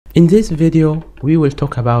In this video, we will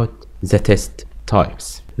talk about the test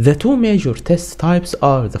types. The two major test types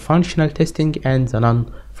are the functional testing and the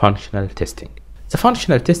non-functional testing. The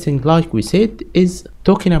functional testing, like we said, is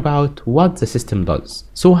talking about what the system does.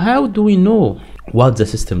 So how do we know what the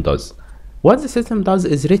system does? What the system does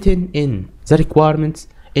is written in the requirements,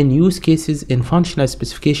 in use cases, in functional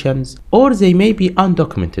specifications, or they may be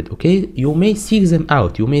undocumented, okay? You may seek them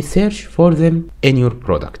out, you may search for them in your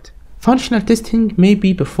product. Functional testing may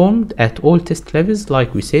be performed at all test levels,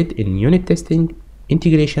 like we said, in unit testing,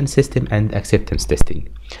 integration, system, and acceptance testing.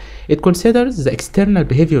 It considers the external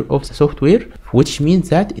behavior of the software, which means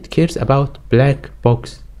that it cares about black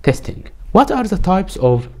box testing. What are the types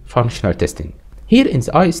of functional testing? Here in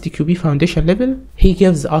the ISTQB foundation level, he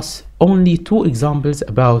gives us only two examples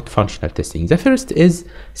about functional testing. The first is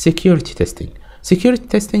security testing. Security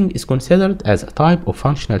testing is considered as a type of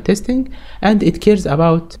functional testing, and it cares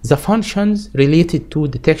about the functions related to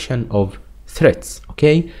detection of threats,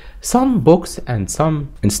 okay? Some books and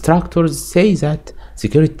some instructors say that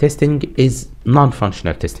security testing is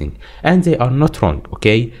non-functional testing, and they are not wrong,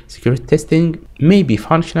 okay? Security testing may be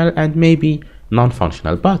functional and may be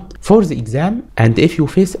non-functional, but for the exam, and if you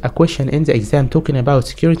face a question in the exam talking about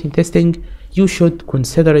security testing, you should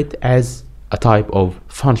consider it as a type of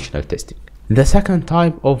functional testing. The second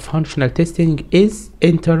type of functional testing is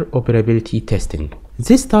interoperability testing.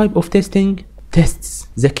 This type of testing tests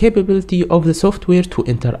the capability of the software to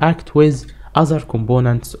interact with other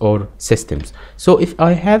components or systems. So if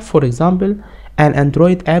I have, for example, an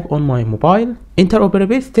Android app on my mobile,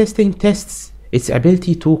 interoperability testing tests its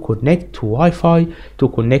ability to connect to Wi-Fi, to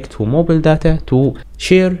connect to mobile data, to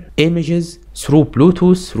share images through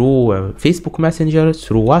Bluetooth, through Facebook Messenger,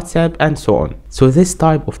 through WhatsApp, and so on. So this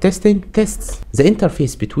type of testing tests the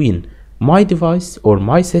interface between my device or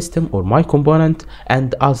my system or my component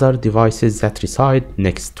and other devices that reside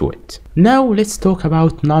next to it. Now let's talk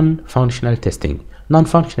about non-functional testing.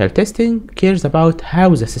 Non-functional testing cares about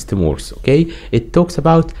how the system works, okay? It talks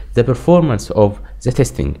about the performance of the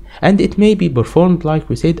testing, and it may be performed, like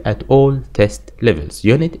we said, at all test levels: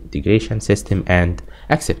 unit, integration, system, and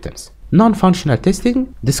acceptance. Non-functional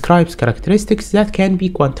testing describes characteristics that can be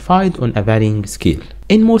quantified on a varying scale.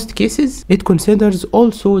 In most cases, it considers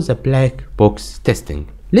also the black box testing.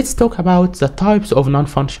 Let's talk about the types of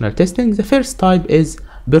non-functional testing. The first type is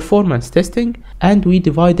performance testing, and we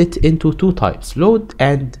divide it into two types: load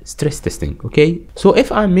and stress testing, okay? So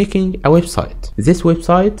if I'm making a website, this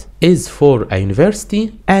website is for a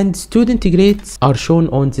university and student grades are shown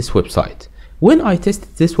on this website. When I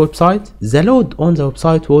tested this website, the load on the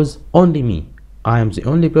website was only me. I am the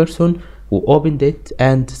only person who opened it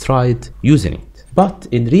and tried using it. But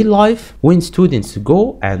in real life, when students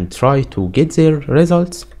go and try to get their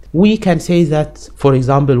results, we can say that, for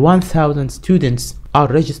example, 1,000 students are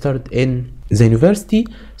registered in the university,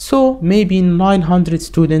 so maybe 900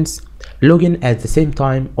 students log in at the same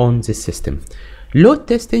time on this system. Load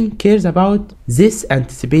testing cares about this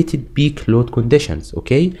anticipated peak load conditions,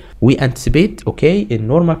 okay? We anticipate, okay, in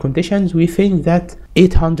normal conditions, we think that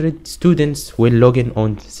 800 students will log in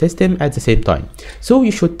on the system at the same time. So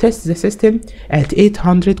you should test the system at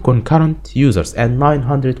 800 concurrent users and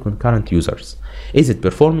 900 concurrent users. Is it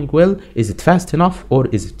performing well? Is it fast enough? Or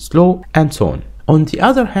is it slow? And so on. On the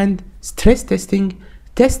other hand, stress testing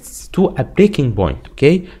tests to a breaking point,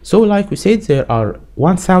 okay? So like we said, there are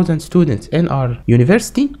 1,000 students in our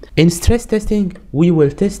university. In stress testing, we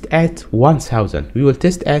will test at 1,000. We will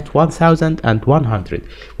test at 1,100.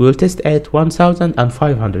 We will test at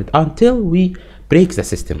 1,500 until we break the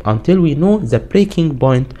system, until we know the breaking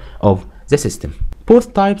point of the system.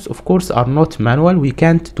 Both types, of course, are not manual. We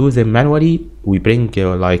can't do them manually. We bring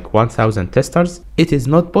like 1,000 testers. It is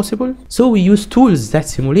not possible. So we use tools that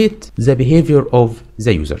simulate the behavior of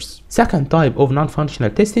the users. Second type of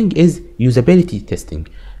non-functional testing is usability testing.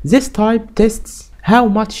 This type tests how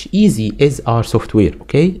much easy is our software,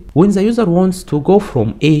 okay? When the user wants to go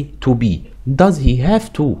from A to B, does he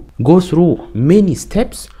have to go through many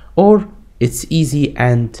steps, or it's easy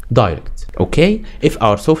and direct, okay? If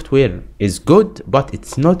our software is good but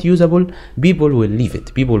it's not usable, people will leave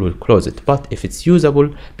it, people will close it. But if it's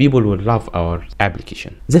usable, people will love our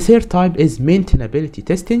application. The third type is maintainability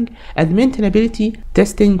testing, and maintainability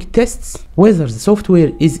testing tests whether the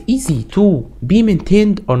software is easy to be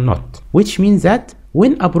maintained or not, which means that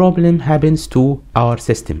when a problem happens to our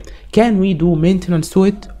system, can we do maintenance to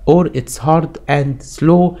it, or it's hard and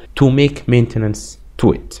slow to make maintenance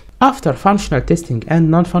to it. After functional testing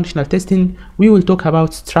and non-functional testing, we will talk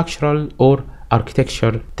about structural or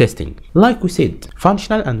architecture testing. Like we said,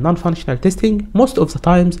 functional and non-functional testing most of the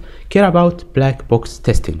times care about black box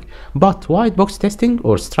testing, but white box testing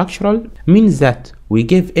or structural means that we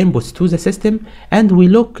give inputs to the system and we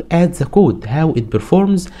look at the code, how it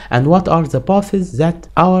performs, and what are the paths that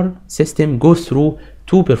our system goes through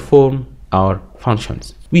to perform our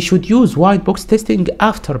functions. We should use white box testing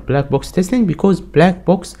after black box testing because black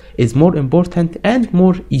box is more important and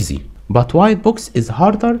more easy. But white box is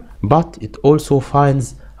harder, but it also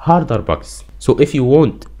finds harder bugs. So if you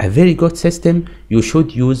want a very good system, you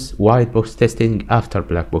should use white box testing after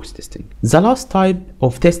black box testing. The last type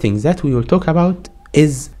of testing that we will talk about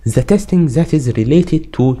is the testing that is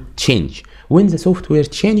related to change. When the software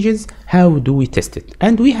changes, how do we test it?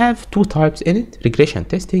 And we have two types in it: regression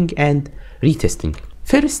testing and retesting.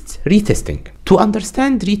 First, retesting. To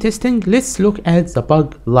understand retesting, let's look at the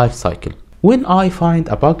bug lifecycle. When I find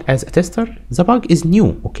a bug as a tester, the bug is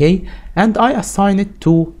new, okay? And I assign it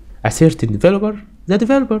to a certain developer. The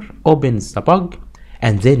developer opens the bug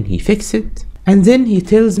and then he fixes it. And then he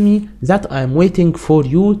tells me that I'm waiting for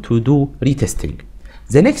you to do retesting.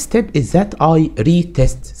 The next step is that I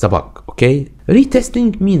retest the bug, okay?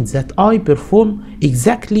 Retesting means that I perform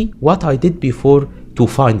exactly what I did before to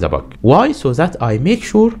find the bug. Why? So that I make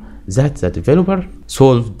sure that the developer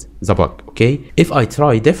solved the bug, okay? If I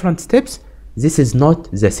try different steps, this is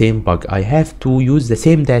not the same bug. I have to use the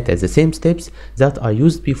same data, the same steps that I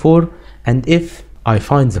used before, and if I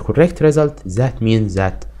find the correct result, that means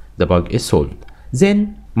that the bug is solved.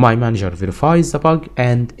 Then my manager verifies the bug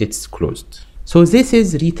and it's closed. So this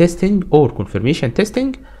is retesting or confirmation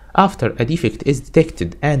testing. After a defect is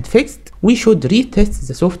detected and fixed, we should retest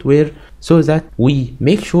the software so that we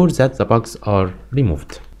make sure that the bugs are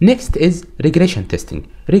removed. Next is regression testing.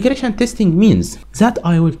 Regression testing means that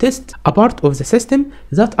I will test a part of the system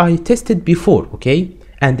that I tested before, okay?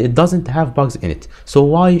 And it doesn't have bugs in it. So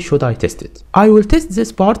why should I test it? I will test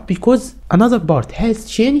this part because another part has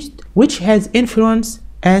changed, which has influence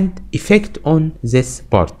and effect on this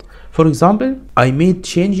part. For example, I made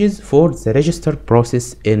changes for the register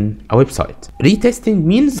process in a website. Retesting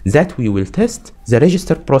means that we will test the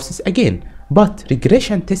register process again. But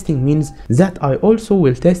regression testing means that I also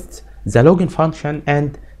will test the login function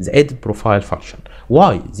and the edit profile function.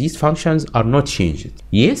 Why? These functions are not changed.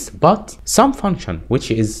 Yes, but some function, which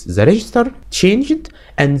is the register, changed,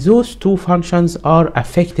 and those two functions are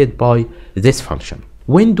affected by this function.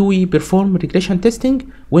 When do we perform regression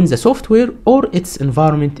testing? When the software or its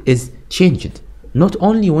environment is changed. Not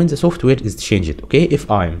only when the software is changed, okay?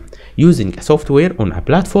 If I'm using a software on a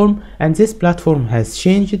platform and this platform has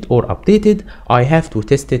changed or updated, I have to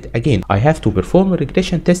test it again. I have to perform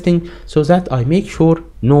regression testing so that I make sure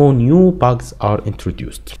no new bugs are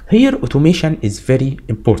introduced. Here, automation is very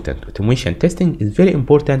important. Automation testing is very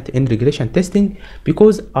important in regression testing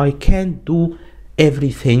because I can't do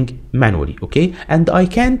everything manually, okay? And I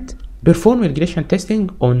can't perform regression testing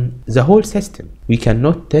on the whole system. We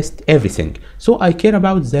cannot test everything. So I care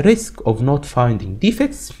about the risk of not finding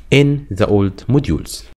defects in the old modules.